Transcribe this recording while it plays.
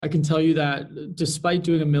I can tell you that despite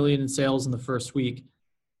doing $1 million in sales in the first week,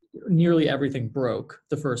 nearly everything broke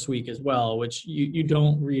the first week as well, which you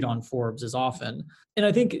don't read on Forbes as often. And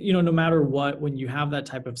I think, no matter what, when you have that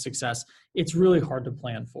type of success, it's really hard to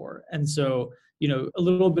plan for. And so, a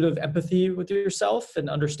little bit of empathy with yourself and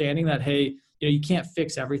understanding that, hey, you can't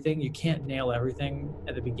fix everything. You can't nail everything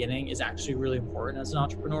at the beginning is actually really important as an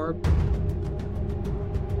entrepreneur.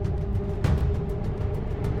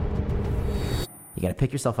 You got to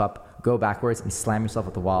pick yourself up, go backwards, and slam yourself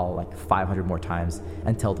at the wall like 500 more times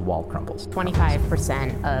until the wall crumbles.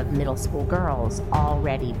 25% of middle school girls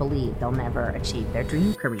already believe they'll never achieve their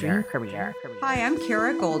dream career. Hi, I'm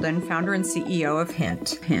Kara Golden, founder and CEO of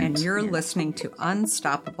Hint. And you're listening to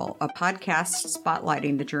Unstoppable, a podcast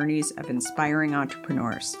spotlighting the journeys of inspiring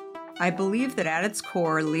entrepreneurs. I believe that at its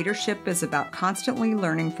core, leadership is about constantly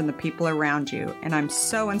learning from the people around you, and I'm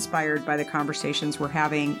so inspired by the conversations we're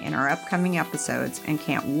having in our upcoming episodes and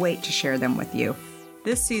can't wait to share them with you.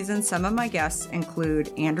 This season, some of my guests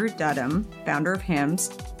include Andrew Dudum, founder of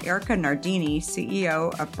Hims, Erica Nardini,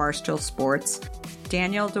 CEO of Barstool Sports,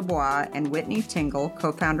 Danielle Dubois and Whitney Tingle,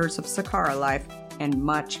 co-founders of Sakara Life, and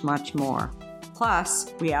much, much more.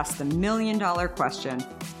 Plus, we ask the $1 million question: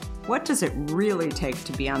 what does it really take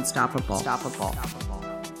to be unstoppable?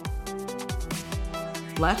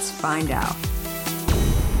 Let's find out.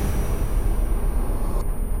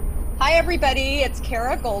 Hi, everybody. It's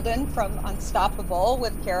Kara Golden from Unstoppable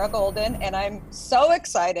with Kara Golden, and I'm so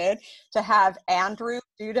excited to have Andrew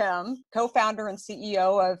Dudum, co-founder and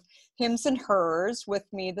CEO of Hims and Hers, with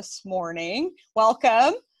me this morning.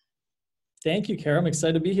 Welcome. Thank you, Kara. I'm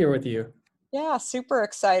excited to be here with you. Yeah, super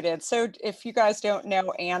excited. So if you guys don't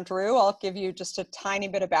know Andrew, I'll give you just a tiny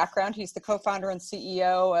bit of background. He's the co-founder and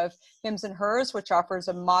CEO of Hims and Hers, which offers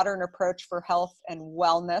a modern approach for health and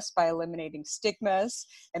wellness by eliminating stigmas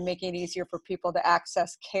and making it easier for people to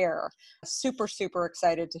access care. Super, super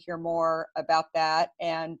excited to hear more about that.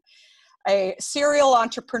 And a serial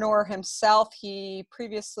entrepreneur himself, he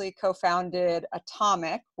previously co-founded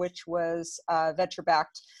Atomic, which was a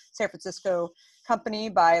venture-backed San Francisco company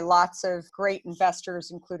by lots of great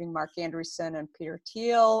investors, including Mark Andreessen and Peter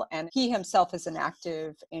Thiel. And he himself is an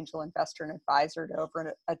active angel investor and advisor to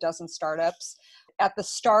over a dozen startups. At the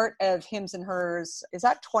start of Hims and Hers, is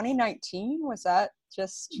that 2019? Was that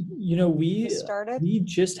just we started? We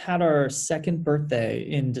just had our second birthday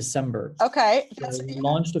in December. Okay. So we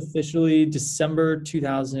launched officially December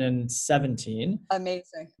 2017.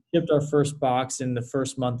 Amazing. Shipped our first box in the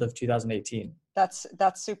first month of 2018. That's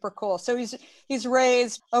super cool. So he's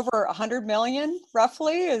raised over 100 million,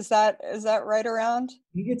 roughly. Is that right around?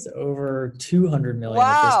 I think it's over 200 million.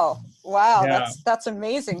 Wow. Yeah. That's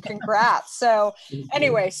amazing. Congrats. So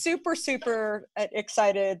anyway, super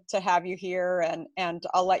excited to have you here, and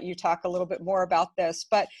I'll let you talk a little bit more about this.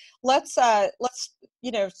 But let's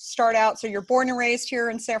start out. So you're born and raised here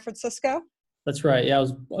in San Francisco? That's right. Yeah, I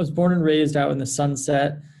was born and raised out in the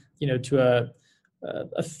Sunset, to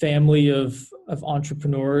a family of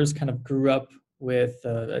entrepreneurs. Kind of grew up with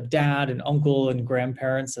a dad and uncle and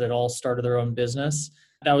grandparents that had all started their own business.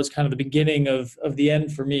 That was kind of the beginning of the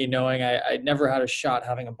end for me, knowing I never had a shot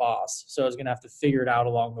having a boss. So I was going to have to figure it out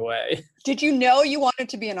along the way. Did you know you wanted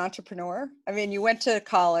to be an entrepreneur? I mean, you went to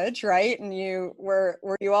college, right? And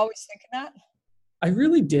were you always thinking that? I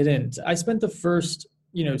really didn't. I spent the first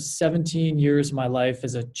 17 years of my life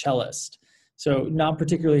as a cellist. So not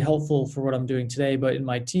particularly helpful for what I'm doing today, but in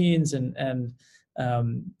my teens and kind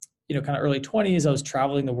of early 20s, I was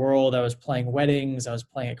traveling the world. I was playing weddings. I was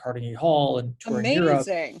playing at Carnegie Hall and touring Europe.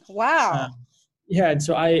 Amazing. Wow. Yeah. And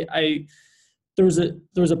so there was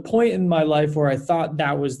a point in my life where I thought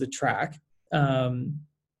that was the track. And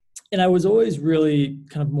I was always really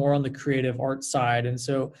kind of more on the creative art side. And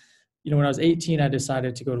so, when I was 18, I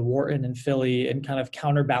decided to go to Wharton in Philly and kind of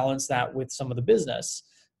counterbalance that with some of the business.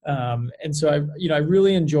 And so I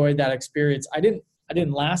really enjoyed that experience. I didn't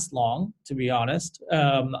last long, to be honest.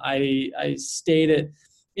 I stayed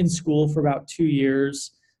in school for about 2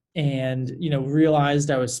 years and, realized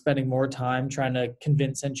I was spending more time trying to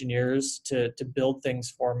convince engineers to build things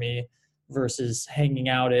for me versus hanging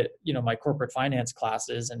out at, my corporate finance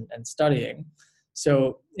classes and studying.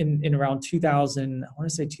 So in around 2000, I want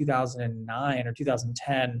to say 2009 or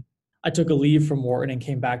 2010, I took a leave from Wharton and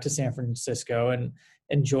came back to San Francisco and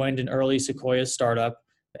joined an early Sequoia startup.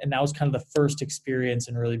 And that was kind of the first experience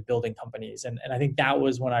in really building companies. And I think that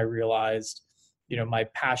was when I realized, my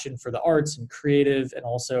passion for the arts and creative, and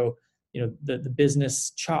also, the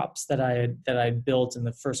business chops that I had built in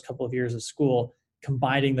the first couple of years of school,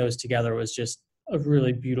 combining those together was just a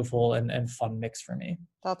really beautiful and fun mix for me.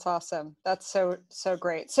 That's awesome. That's so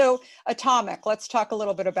great. So Atomic, let's talk a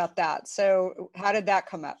little bit about that. So how did that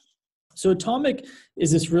come up? So Atomic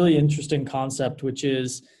is this really interesting concept, which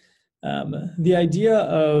is the idea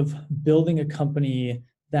of building a company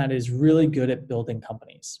that is really good at building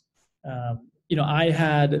companies. I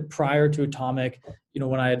had, prior to Atomic,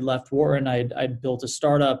 when I had left Wharton, I'd built a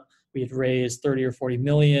startup. We had raised 30 or 40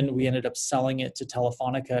 million. We ended up selling it to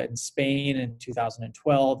Telefonica in Spain in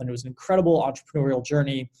 2012. And it was an incredible entrepreneurial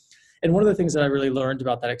journey. And one of the things that I really learned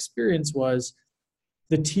about that experience was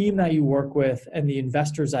the team that you work with and the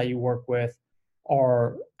investors that you work with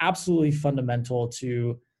are absolutely fundamental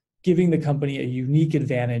to giving the company a unique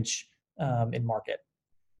advantage in market.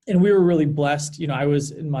 And we were really blessed. I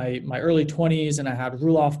was in my early 20s, and I had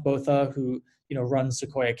Roelof Botha, who runs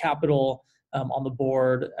Sequoia Capital, on the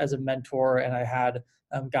board as a mentor, and I had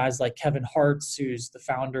guys like Kevin Hartz, who's the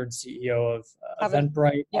founder and CEO of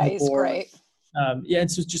Eventbrite, on the board. Great.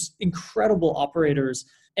 And so just incredible operators.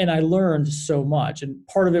 And I learned so much. And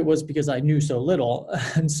part of it was because I knew so little.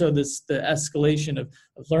 And so the escalation of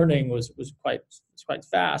learning was quite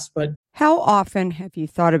fast. But how often have you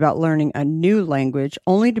thought about learning a new language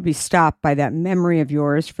only to be stopped by that memory of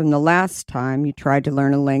yours from the last time you tried to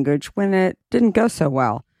learn a language when it didn't go so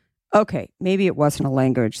well? Okay, maybe it wasn't a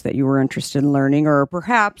language that you were interested in learning, or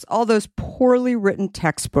perhaps all those poorly written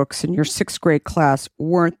textbooks in your 6th grade class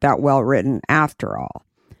weren't that well written after all.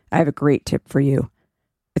 I have a great tip for you.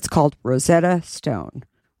 It's called Rosetta Stone.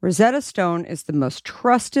 Rosetta Stone is the most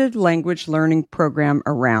trusted language learning program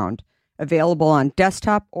around, available on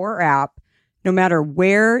desktop or app, no matter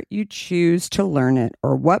where you choose to learn it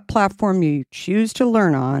or what platform you choose to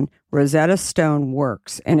learn on. Rosetta Stone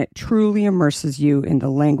works, and it truly immerses you in the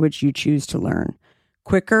language you choose to learn,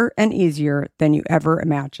 quicker and easier than you ever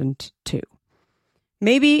imagined to.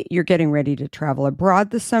 Maybe you're getting ready to travel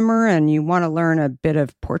abroad this summer and you want to learn a bit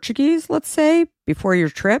of Portuguese, let's say, before your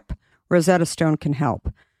trip. Rosetta Stone can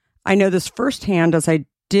help. I know this firsthand, as I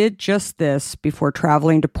did just this before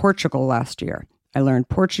traveling to Portugal last year. I learned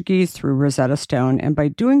Portuguese through Rosetta Stone, and by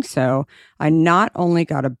doing so, I not only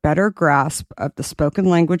got a better grasp of the spoken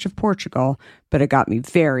language of Portugal, but it got me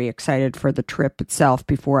very excited for the trip itself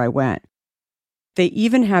before I went. They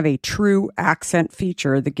even have a true accent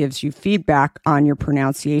feature that gives you feedback on your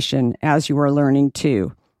pronunciation as you are learning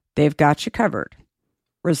too. They've got you covered.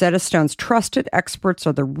 Rosetta Stone's trusted experts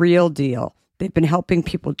are the real deal. They've been helping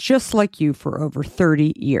people just like you for over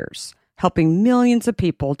 30 years. Helping millions of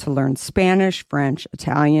people to learn Spanish, French,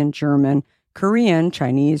 Italian, German, Korean,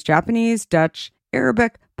 Chinese, Japanese, Dutch,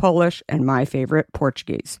 Arabic, Polish, and my favorite,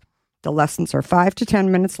 Portuguese. The lessons are 5 to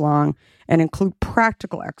 10 minutes long and include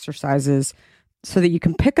practical exercises so that you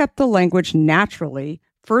can pick up the language naturally,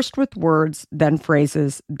 first with words, then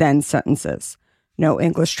phrases, then sentences. No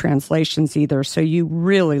English translations either, so you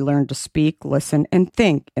really learn to speak, listen, and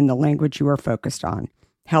think in the language you are focused on,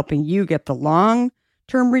 helping you get the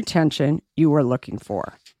long-term retention you are looking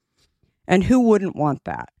for. And who wouldn't want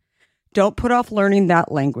that? Don't put off learning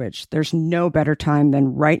that language. There's no better time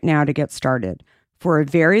than right now to get started. For a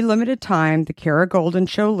very limited time, the Kara Golden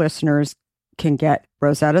Show listeners can get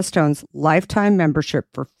Rosetta Stone's lifetime membership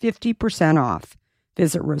for 50% off.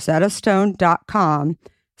 Visit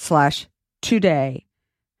rosettastone.com/today.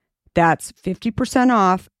 That's 50%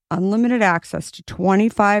 off, unlimited access to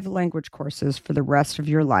 25 language courses for the rest of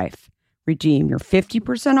your life. Redeem your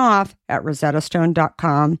 50% off at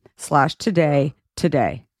rosettastone.com/today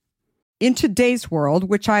today. In today's world,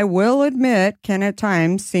 which I will admit can at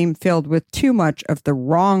times seem filled with too much of the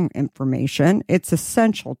wrong information, it's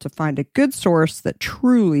essential to find a good source that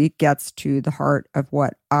truly gets to the heart of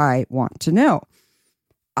what I want to know.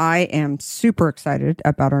 I am super excited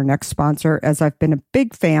about our next sponsor, as I've been a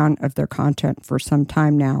big fan of their content for some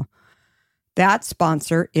time now. That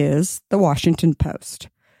sponsor is The Washington Post.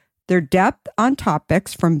 Their depth on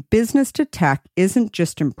topics from business to tech isn't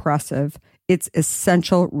just impressive, it's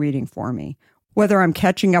essential reading for me. Whether I'm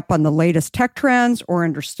catching up on the latest tech trends or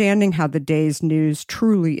understanding how the day's news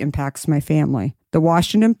truly impacts my family, The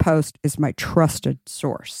Washington Post is my trusted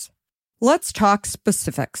source. Let's talk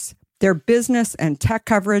specifics. Their business and tech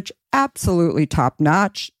coverage, absolutely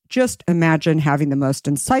top-notch. Just imagine having the most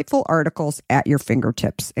insightful articles at your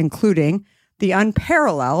fingertips, including the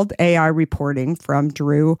unparalleled AI reporting from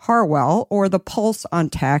Drew Harwell or the pulse on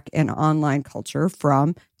tech and online culture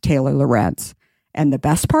from Taylor Lorenz. And the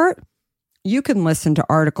best part? You can listen to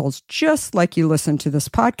articles just like you listen to this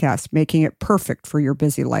podcast, making it perfect for your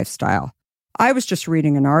busy lifestyle. I was just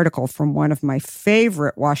reading an article from one of my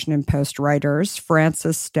favorite Washington Post writers,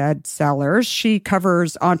 Frances Stead Sellers. She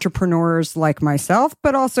covers entrepreneurs like myself,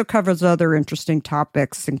 but also covers other interesting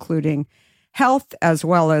topics, including health, as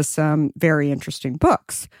well as some very interesting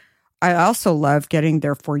books. I also love getting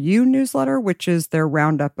their For You newsletter, which is their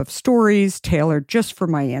roundup of stories tailored just for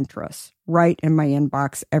my interests, right in my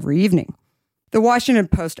inbox every evening. The Washington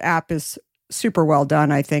Post app is super well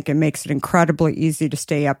done, I think. It makes it incredibly easy to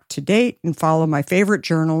stay up to date and follow my favorite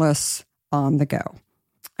journalists on the go.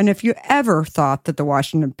 And if you ever thought that the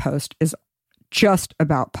Washington Post is just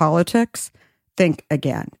about politics, think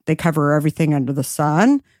again. They cover everything under the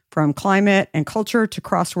sun, from climate and culture to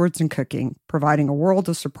crosswords and cooking, providing a world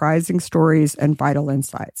of surprising stories and vital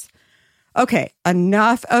insights. Okay,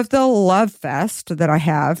 enough of the love fest that I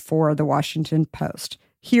have for the Washington Post.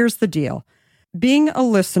 Here's the deal. Being a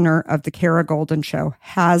listener of the Kara Golden Show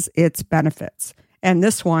has its benefits, and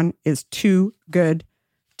this one is too good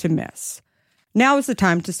to miss. Now is the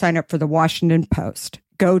time to sign up for the Washington Post.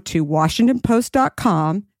 Go to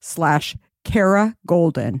washingtonpost.com/Kara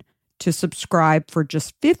Golden to subscribe for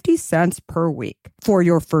just 50 cents per week for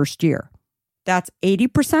your first year. That's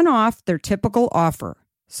 80% off their typical offer.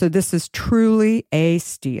 So this is truly a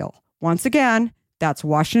steal. Once again, that's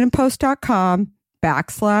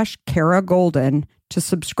washingtonpost.com/Kara Golden to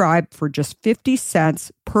subscribe for just 50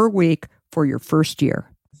 cents per week for your first year.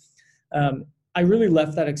 I really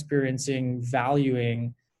left that experiencing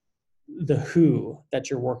valuing the who that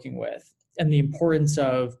you're working with and the importance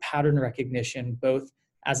of pattern recognition, both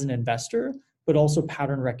as an investor, but also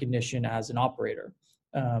pattern recognition as an operator.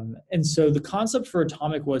 And so the concept for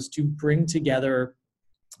Atomic was to bring together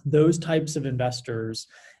those types of investors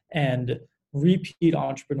and repeat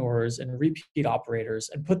entrepreneurs and repeat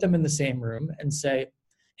operators and put them in the same room and say,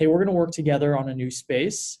 hey, we're going to work together on a new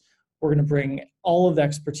space. We're going to bring all of the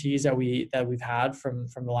expertise that we've had from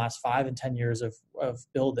the last 5 and 10 years of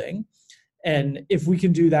building. And if we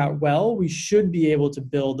can do that well, we should be able to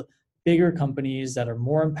build bigger companies that are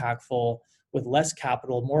more impactful with less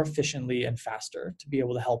capital, more efficiently and faster to be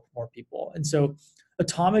able to help more people. And so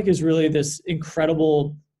Atomic is really this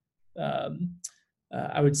incredible,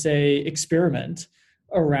 I would say, experiment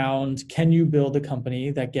around, can you build a company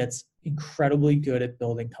that gets incredibly good at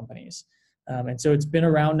building companies? And so it's been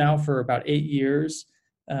around now for about 8 years.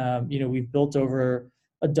 We've built over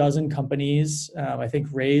a dozen companies. I think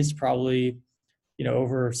raised probably,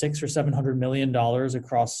 over $600 or $700 million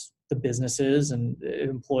across the businesses, and it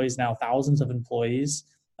employs now thousands of employees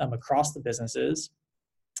across the businesses.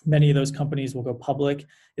 Many of those companies will go public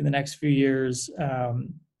in the next few years.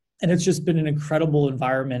 And it's just been an incredible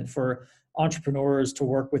environment for entrepreneurs to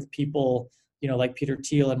work with people, like Peter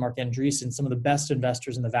Thiel and Mark Andreessen, some of the best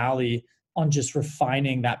investors in the Valley, on just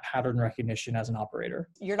refining that pattern recognition as an operator.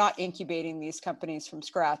 You're not incubating these companies from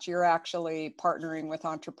scratch. You're actually partnering with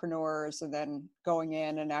entrepreneurs and then going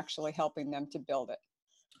in and actually helping them to build it.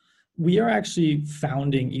 We are actually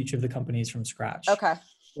founding each of the companies from scratch. Okay.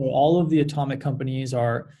 So all of the Atomic companies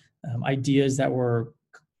are ideas that were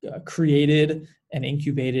created and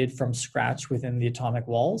incubated from scratch within the Atomic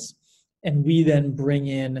walls. And we then bring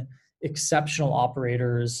in exceptional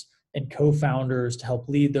operators and co-founders to help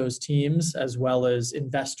lead those teams, as well as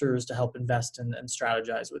investors to help invest and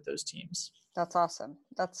strategize with those teams. That's awesome.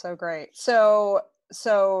 That's so great. So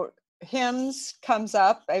HIMSS comes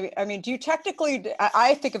up. I mean, do you technically,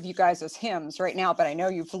 I think of you guys as HIMSS right now, but I know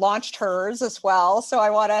you've launched HERS as well. So I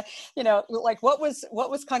want to, what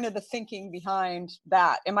was kind of the thinking behind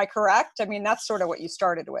that? Am I correct? I mean, that's sort of what you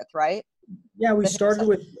started with, right? Yeah, we started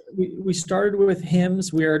with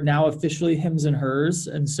HIMSS. We are now officially HIMSS and HERS.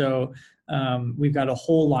 And so we've got a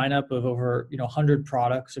whole lineup of over 100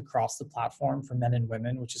 products across the platform for men and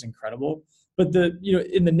women, which is incredible. But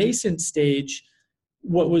in the nascent stage,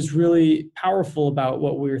 what was really powerful about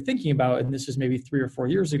what we were thinking about, and this was maybe 3 or 4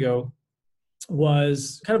 years ago,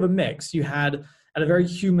 was kind of a mix. You had, at a very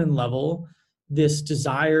human level, this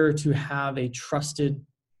desire to have a trusted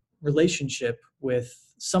relationship with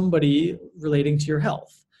somebody relating to your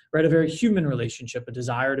health, right? A very human relationship, a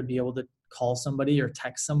desire to be able to call somebody or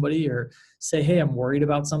text somebody or say, hey, I'm worried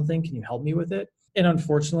about something. Can you help me with it? And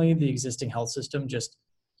unfortunately, the existing health system just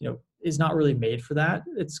is not really made for that.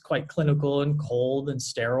 It's quite clinical and cold and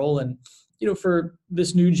sterile. And, for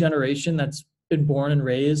this new generation that's been born and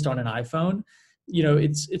raised on an iPhone,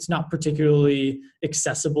 it's not particularly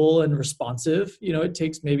accessible and responsive. It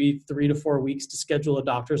takes maybe 3 to 4 weeks to schedule a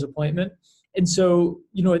doctor's appointment. And so,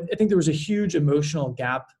 I think there was a huge emotional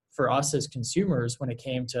gap for us as consumers when it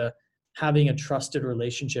came to having a trusted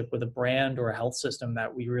relationship with a brand or a health system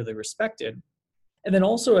that we really respected. And then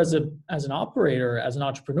also as an operator, as an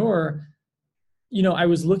entrepreneur, I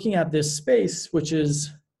was looking at this space, which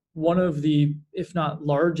is one of the, if not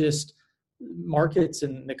largest markets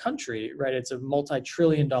in the country, right? It's a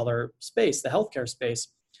multi-trillion-dollar space, the healthcare space.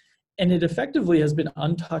 And it effectively has been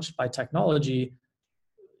untouched by technology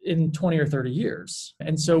in 20 or 30 years.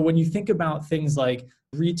 And so when you think about things like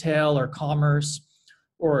retail or commerce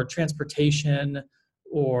or transportation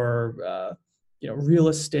or real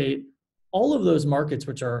estate, all of those markets,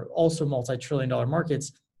 which are also multi-trillion-dollar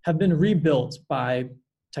markets, have been rebuilt by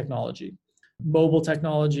technology. Mobile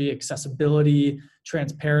technology, accessibility,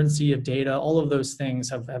 transparency of data, all of those things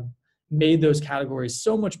have made those categories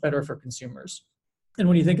so much better for consumers. And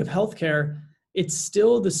when you think of healthcare, it's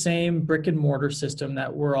still the same brick and mortar system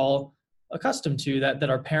that we're all accustomed to, that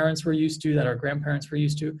our parents were used to, that our grandparents were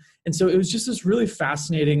used to. And so it was just this really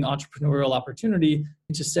fascinating entrepreneurial opportunity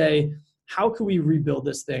to say, how can we rebuild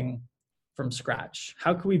this thing from scratch?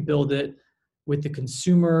 How can we build it with the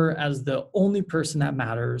consumer as the only person that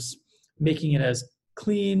matters, making it as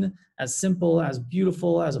clean, as simple, as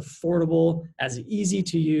beautiful, as affordable, as easy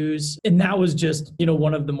to use? And that was just,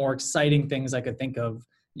 one of the more exciting things I could think of,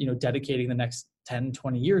 dedicating the next 10,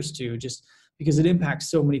 20 years to, just because it impacts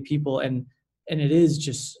so many people. And it is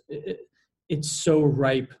just, it's so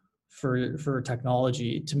ripe for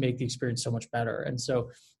technology to make the experience so much better. And so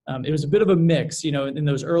it was a bit of a mix, in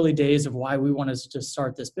those early days of why we wanted to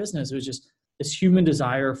start this business. It was just this human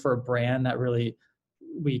desire for a brand that really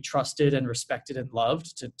we trusted and respected and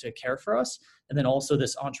loved to care for us. And then also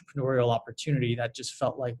this entrepreneurial opportunity that just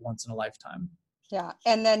felt like once in a lifetime. Yeah.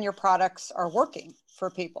 And then your products are working for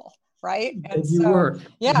people, right? And you work.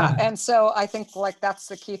 Yeah. And so I think that's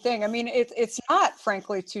the key thing. I mean, it's not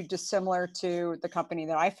frankly too dissimilar to the company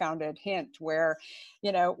that I founded, Hint, where,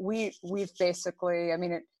 we've basically,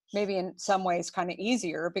 it maybe in some ways kind of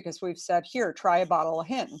easier because we've said, here, try a bottle of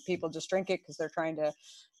Hint, and people just drink it because they're trying to,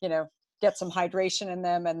 get some hydration in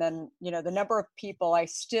them. And then, the number of people I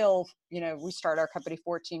still, we started our company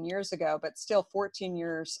 14 years ago, but still 14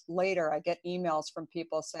 years later, I get emails from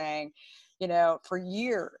people saying, for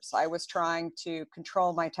years, I was trying to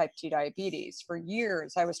control my type 2 diabetes. For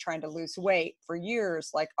years, I was trying to lose weight. For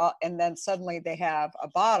years, and then suddenly they have a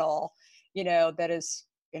bottle, that is,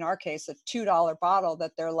 in our case, a $2 bottle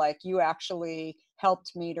that they're like, you actually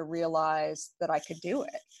helped me to realize that I could do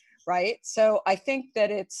it. Right. So I think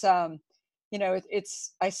that it's,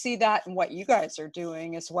 I see that in what you guys are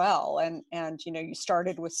doing as well. And, you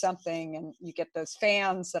started with something and you get those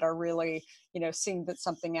fans that are really, seeing that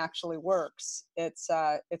something actually works. It's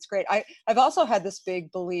great. I've also had this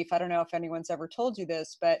big belief. I don't know if anyone's ever told you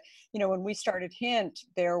this, but, when we started Hint,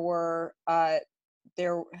 there were, I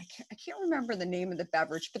can't remember the name of the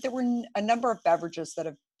beverage, but there were a number of beverages that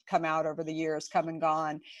have come out over the years, come and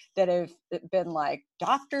gone, that have been like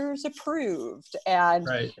doctors approved. And,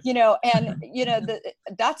 right.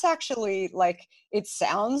 That's actually it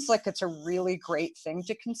sounds like it's a really great thing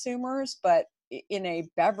to consumers, but in a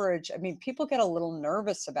beverage, people get a little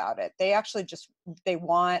nervous about it. They actually they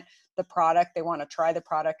want the product, they want to try the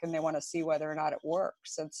product, and they want to see whether or not it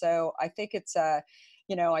works. And so I think it's I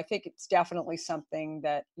think it's definitely something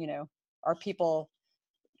that, are people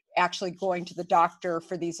actually going to the doctor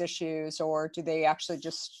for these issues, or do they actually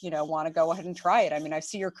just, want to go ahead and try it? I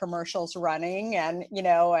see your commercials running and,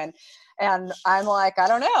 and I'm like, I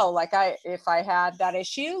don't know, if I had that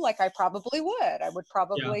issue, I probably would. I would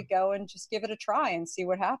probably go and just give it a try and see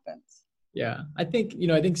what happens. Yeah. I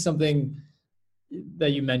think something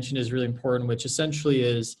that you mentioned is really important, which essentially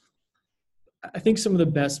is, I think some of the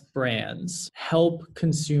best brands help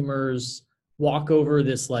consumers walk over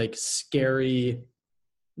this scary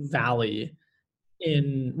valley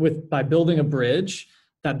by building a bridge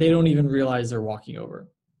that they don't even realize they're walking over.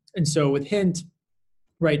 And so with Hint,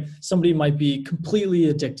 right, somebody might be completely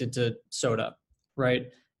addicted to soda,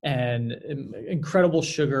 right, and incredible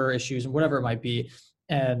sugar issues and whatever it might be,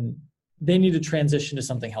 and they need to transition to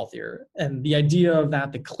something healthier. And the idea of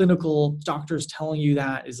that, the clinical doctors telling you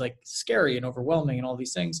that, is scary and overwhelming and all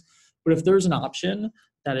these things. But if there's an option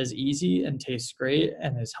that is easy and tastes great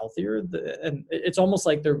and is healthier, and it's almost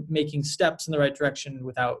like they're making steps in the right direction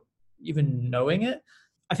without even knowing it.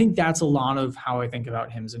 I think that's a lot of how I think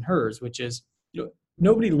about Hims and Hers, which is,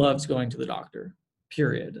 nobody loves going to the doctor,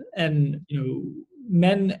 period. And,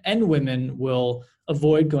 men and women will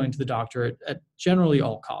avoid going to the doctor at generally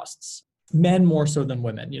all costs. Men more so than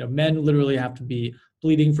women. Men literally have to be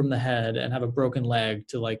bleeding from the head and have a broken leg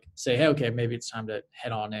to say, hey, okay, maybe it's time to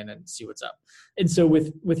head on in and see what's up. And so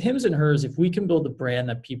with Hims and Hers, if we can build a brand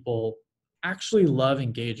that people actually love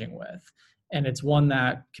engaging with, and it's one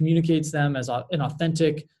that communicates them as an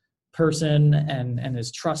authentic person and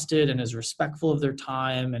is trusted and is respectful of their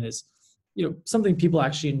time and is something people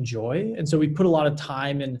actually enjoy. And so we put a lot of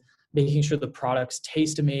time in making sure the products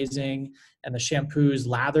taste amazing and the shampoos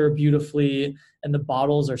lather beautifully and the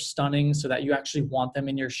bottles are stunning so that you actually want them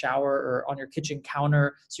in your shower or on your kitchen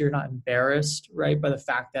counter, so you're not embarrassed, right, by the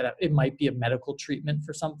fact that it might be a medical treatment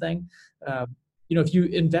for something. If you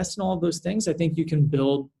invest in all of those things, I think you can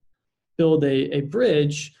build a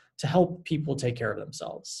bridge to help people take care of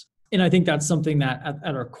themselves. And I think that's something that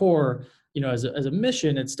at our core, as a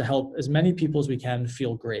mission, it's to help as many people as we can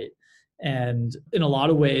feel great. And in a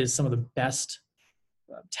lot of ways, some of the best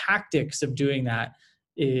tactics of doing that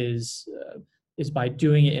is by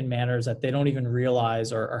doing it in manners that they don't even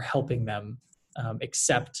realize are helping them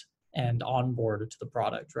accept and onboard to the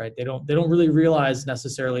product, right? They don't really realize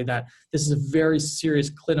necessarily that this is a very serious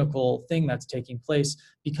clinical thing that's taking place,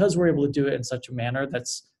 because we're able to do it in such a manner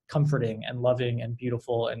that's comforting and loving and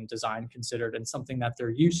beautiful and design considered, and something that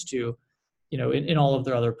they're used to, in all of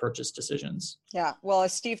their other purchase decisions. Yeah. Well,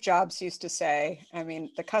 as Steve Jobs used to say, I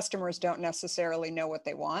mean, the customers don't necessarily know what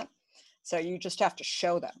they want, so you just have to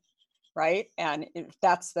show them, right? And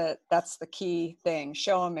that's the key thing.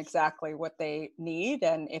 Show them exactly what they need,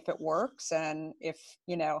 and if it works, and if,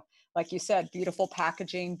 like you said, beautiful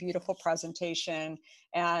packaging, beautiful presentation.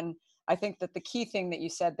 And I think that the key thing that you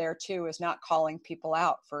said there too is not calling people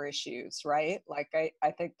out for issues, right? Like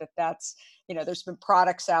I think that's, there's been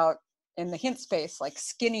products out in the hint space like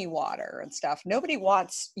skinny water and stuff. Nobody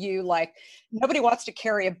wants to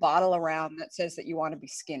carry a bottle around that says that you want to be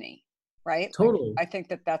skinny, right? Totally. Like, I think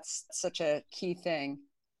that that's such a key thing.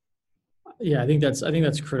 Yeah, I think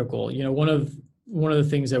that's critical. One of the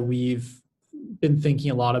things that we've been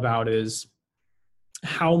thinking a lot about is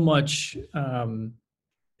how much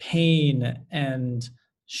pain and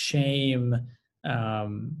shame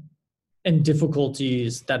and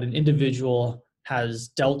difficulties that an individual has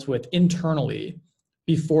dealt with internally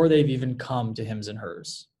before they've even come to Hims and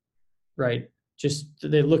Hers, right? Just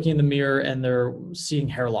they're looking in the mirror and they're seeing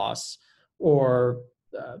hair loss or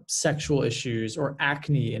sexual issues or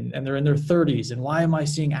acne, and they're in their 30s. And why am I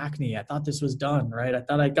seeing acne? I thought this was done, right? I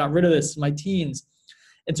thought I got rid of this in my teens.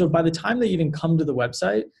 And so by the time they even come to the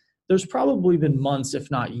website, there's probably been months, if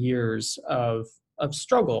not years, of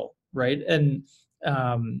struggle, right? And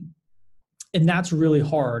that's really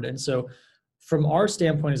hard. And so from our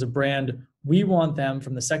standpoint as a brand, we want them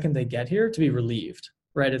from the second they get here to be relieved,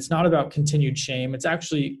 right? It's not about continued shame. It's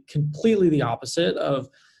actually completely the opposite of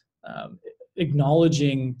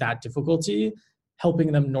acknowledging that difficulty,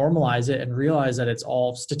 helping them normalize it and realize that it's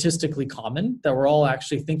all statistically common, that we're all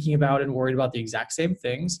actually thinking about and worried about the exact same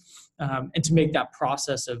things, and to make that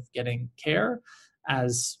process of getting care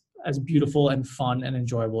as beautiful and fun and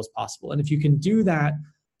enjoyable as possible. And if you can do that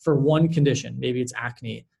for one condition, maybe it's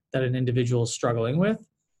acne that an individual is struggling with,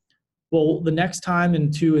 well, the next time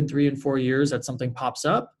in 2 and 3 and 4 years that something pops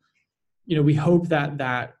up, we hope that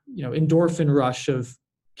endorphin rush of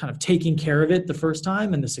kind of taking care of it the first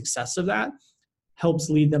time and the success of that helps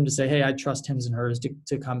lead them to say, hey, I trust Hims and Hers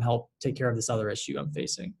to come help take care of this other issue I'm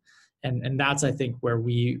facing. And that's, I think, where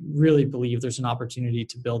we really believe there's an opportunity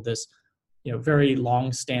to build this, very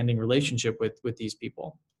long-standing relationship with these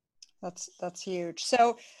people. That's huge.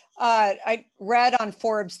 So I read on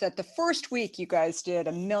Forbes that the first week you guys did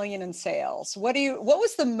 $1 million in sales. What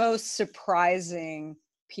was the most surprising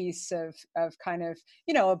piece of kind of,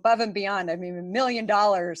 above and beyond? I mean, $1 million,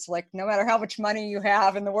 like no matter how much money you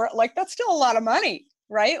have in the world, like that's still a lot of money,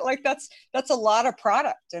 right? Like that's a lot of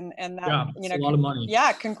product and that, it's a lot of money.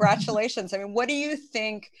 Yeah. Congratulations. I mean, what do you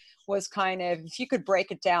think was kind of, if you could break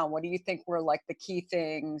it down, what do you think were like the key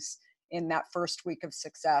things in that first week of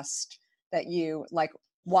success that you like?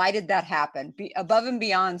 Why did that happen? Above and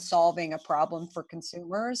beyond solving a problem for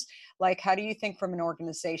consumers, like how do you think from an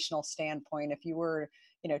organizational standpoint, if you were,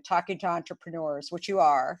 talking to entrepreneurs, which you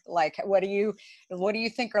are, like, what do you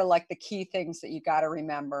think are like the key things that you got to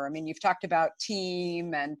remember? I mean, you've talked about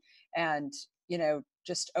team and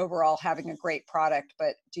just overall having a great product,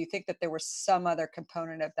 but do you think that there was some other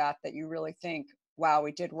component of that you really think, wow,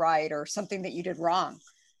 we did right, or something that you did wrong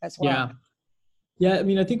as well? Yeah. I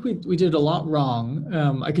mean, I think we did a lot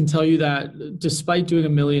wrong. I can tell you that despite doing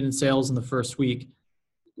 $1 million in sales in the first week,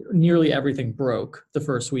 nearly everything broke the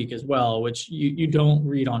first week as well, which you don't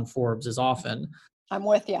read on Forbes as often. I'm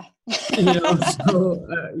with you. It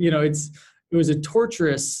was a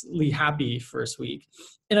torturously happy first week.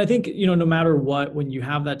 And I think, no matter what, when you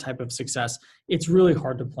have that type of success, it's really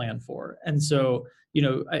hard to plan for. And so,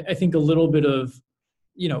 I think a little bit of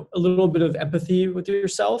empathy with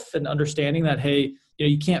yourself and understanding that, hey,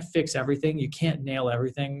 you can't fix everything. You can't nail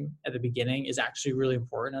everything at the beginning is actually really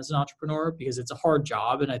important as an entrepreneur, because it's a hard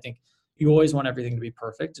job. And I think, You always want everything to be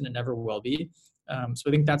perfect, and it never will be. So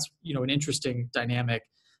I think that's, an interesting dynamic.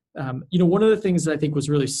 One of the things that I think was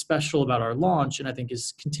really special about our launch, and I think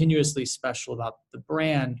is continuously special about the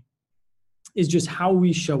brand, is just how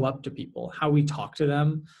we show up to people, how we talk to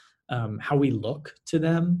them, how we look to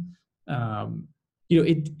them.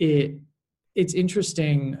 It's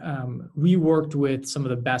interesting. We worked with some of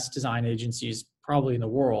the best design agencies probably in the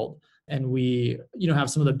world, and we, have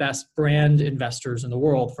some of the best brand investors in the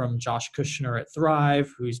world, from Josh Kushner at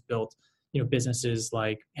Thrive, who's built, businesses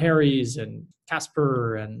like Harry's and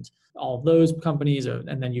Casper and all of those companies.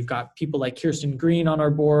 And then you've got people like Kirsten Green on our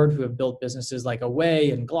board, who have built businesses like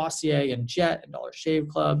Away and Glossier and Jet and Dollar Shave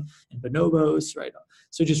Club and Bonobos, right?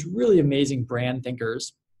 So just really amazing brand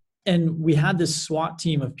thinkers. And we had this SWAT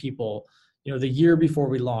team of people, the year before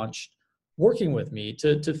we launched, working with me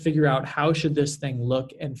to figure out how should this thing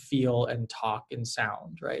look and feel and talk and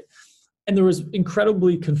sound, right? And there was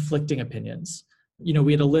incredibly conflicting opinions.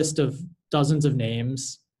 We had a list of dozens of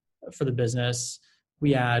names for the business.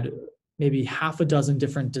 We had maybe half a dozen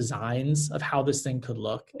different designs of how this thing could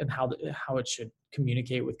look and how it should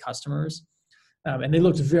communicate with customers. And they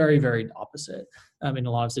looked very, very opposite in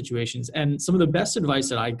a lot of situations. And some of the best advice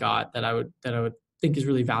that I got that I would think is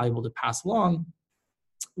really valuable to pass along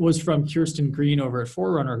was from Kirsten Green over at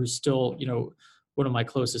Forerunner, who's still, one of my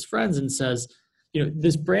closest friends, and says,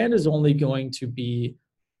 this brand is only going to be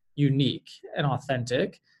unique and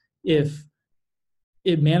authentic if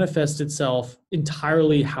it manifests itself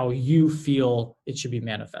entirely how you feel it should be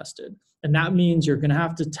manifested. And that means you're going to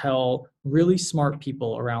have to tell really smart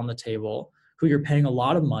people around the table who you're paying a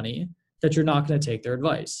lot of money that you're not going to take their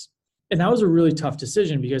advice. And that was a really tough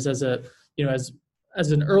decision, because as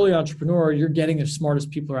an early entrepreneur, you're getting the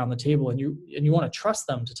smartest people around the table, and you want to trust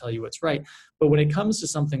them to tell you what's right. But when it comes to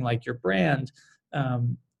something like your brand,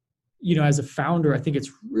 as a founder, I think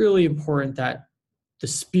it's really important that the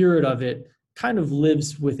spirit of it kind of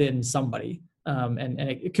lives within somebody. And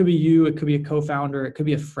it could be you, it could be a co-founder, it could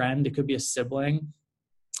be a friend, it could be a sibling.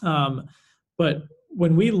 But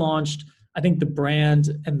when we launched, I think the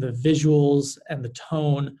brand and the visuals and the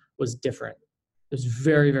tone was different. It was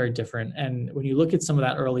very, very different. And when you look at some of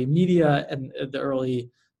that early media and the early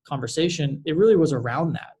conversation, it really was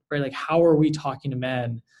around that, right? Like, how are we talking to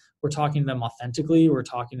men? We're talking to them authentically. We're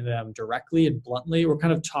talking to them directly and bluntly. We're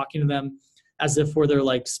kind of talking to them as if we're their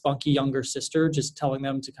like spunky younger sister, just telling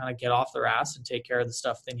them to kind of get off their ass and take care of the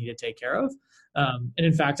stuff they need to take care of. And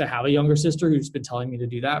in fact, I have a younger sister who's been telling me to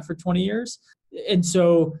do that for 20 years. And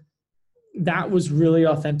so that was really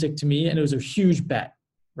authentic to me. And it was a huge bet,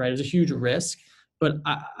 right? It was a huge risk. But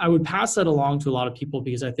I would pass that along to a lot of people,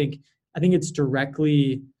 because I think it's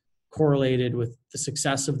directly correlated with the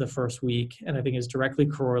success of the first week. And I think it's directly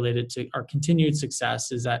correlated to our continued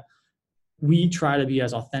success, is that we try to be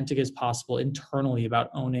as authentic as possible internally about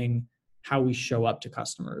owning how we show up to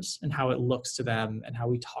customers and how it looks to them and how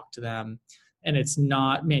we talk to them. And it's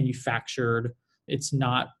not manufactured. It's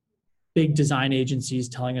not big design agencies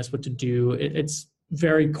telling us what to do. It's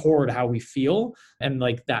very core to how we feel, and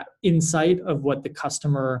like that insight of what the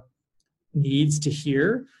customer needs to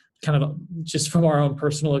hear, kind of just from our own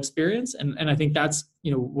personal experience. And I think that's,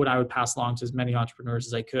 what I would pass along to as many entrepreneurs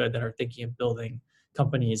as I could that are thinking of building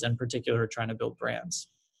companies, and in particular trying to build brands.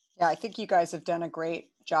 Yeah, I think you guys have done a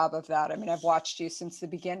great job of that. I mean, I've watched you since the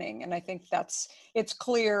beginning, and I think it's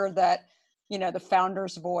clear that, the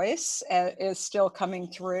founder's voice is still coming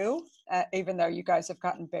through, even though you guys have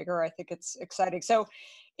gotten bigger. I think it's exciting. So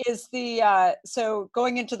so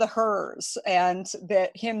going into the hers and the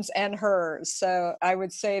hims and hers. So I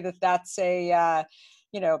would say that's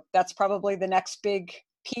that's probably the next big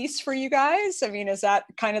piece for you guys. I mean, is that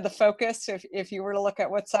kind of the focus if you were to look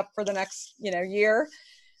at what's up for the next, year?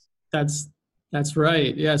 That's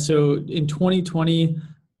right. Yeah. So in 2020,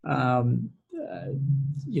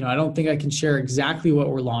 I don't think I can share exactly what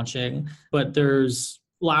we're launching, but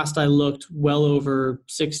last I looked, well over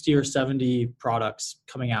 60 or 70 products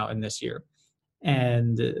coming out in this year.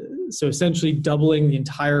 And so essentially doubling the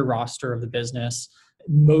entire roster of the business,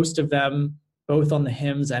 most of them both on the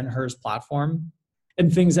Hims and Hers platform,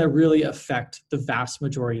 and things that really affect the vast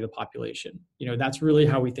majority of the population. That's really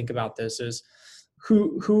how we think about this, is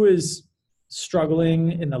who is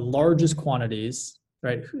struggling in the largest quantities,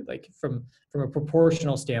 right? Like from a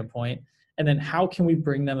proportional standpoint. And then how can we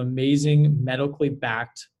bring them amazing medically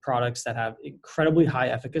backed products that have incredibly high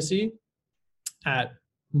efficacy at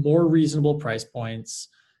more reasonable price points,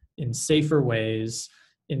 in safer ways,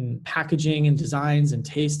 in packaging and designs and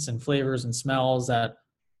tastes and flavors and smells that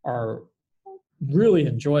are really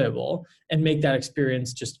enjoyable, and make that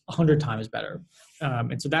experience just 100 times better.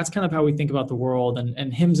 And so that's kind of how we think about the world,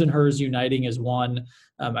 and Hims and Hers uniting as one,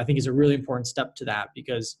 I think is a really important step to that,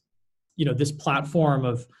 because, this platform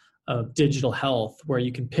of digital health, where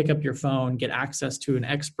you can pick up your phone, get access to an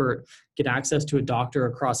expert, get access to a doctor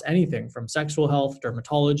across anything from sexual health,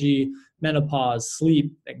 dermatology, menopause,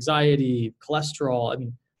 sleep, anxiety, cholesterol. I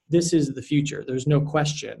mean, this is the future. There's no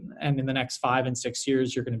question. And in the next 5 and 6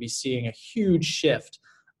 years, you're going to be seeing a huge shift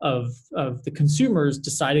of the consumers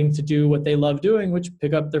deciding to do what they love doing, which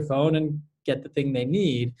pick up their phone and get the thing they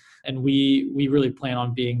need. And we really plan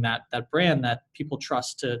on being that brand that people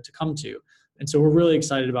trust to come to. And so we're really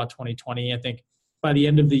excited about 2020. I think by the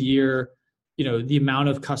end of the year, the amount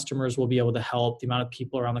of customers we'll be able to help, the amount of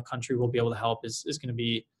people around the country we'll be able to help is going to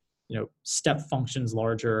be, step functions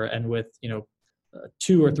larger, and with,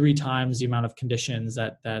 2 or 3 times the amount of conditions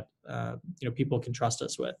that people can trust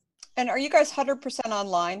us with. And are you guys 100%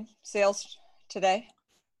 online sales today?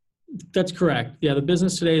 That's correct. Yeah, the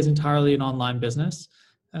business today is entirely an online business,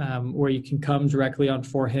 where you can come directly on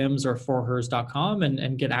ForHims or forhers.com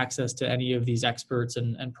and get access to any of these experts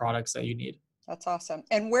and products that you need. That's awesome.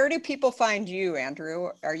 And where do people find you, Andrew?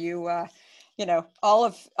 Are you,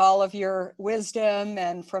 all of your wisdom,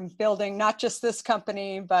 and from building not just this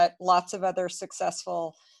company, but lots of other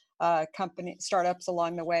successful startups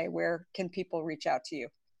along the way, where can people reach out to you?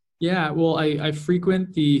 Yeah, well, I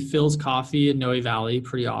frequent the Phil's Coffee in Noe Valley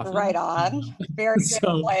pretty often. Right on. Very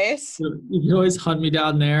good place. So you can always hunt me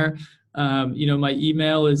down there. My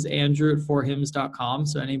email is andrew@forhims.com,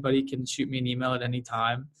 so anybody can shoot me an email at any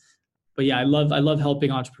time. But yeah, I love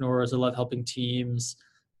helping entrepreneurs. I love helping teams.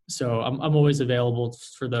 So I'm always available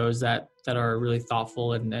for those that are really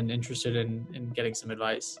thoughtful and interested in getting some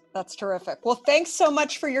advice. That's terrific. Well, thanks so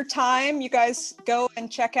much for your time. You guys go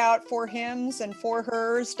and check out ForHims and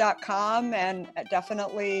forhers.com, and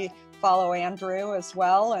definitely follow Andrew as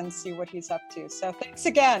well and see what he's up to. So thanks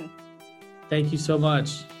again. Thank you so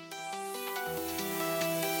much.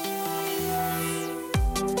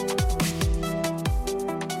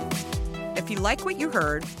 If you like what you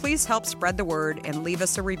heard, please help spread the word and leave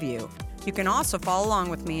us a review. You can also follow along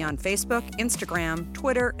with me on Facebook, Instagram,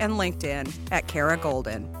 Twitter, and LinkedIn at Kara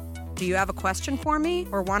Golden. Do you have a question for me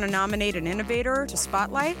or want to nominate an innovator to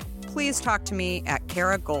spotlight? Please talk to me at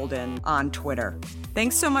Kara Golden on Twitter.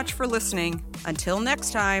 Thanks so much for listening. Until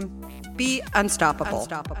next time, be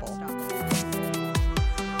unstoppable.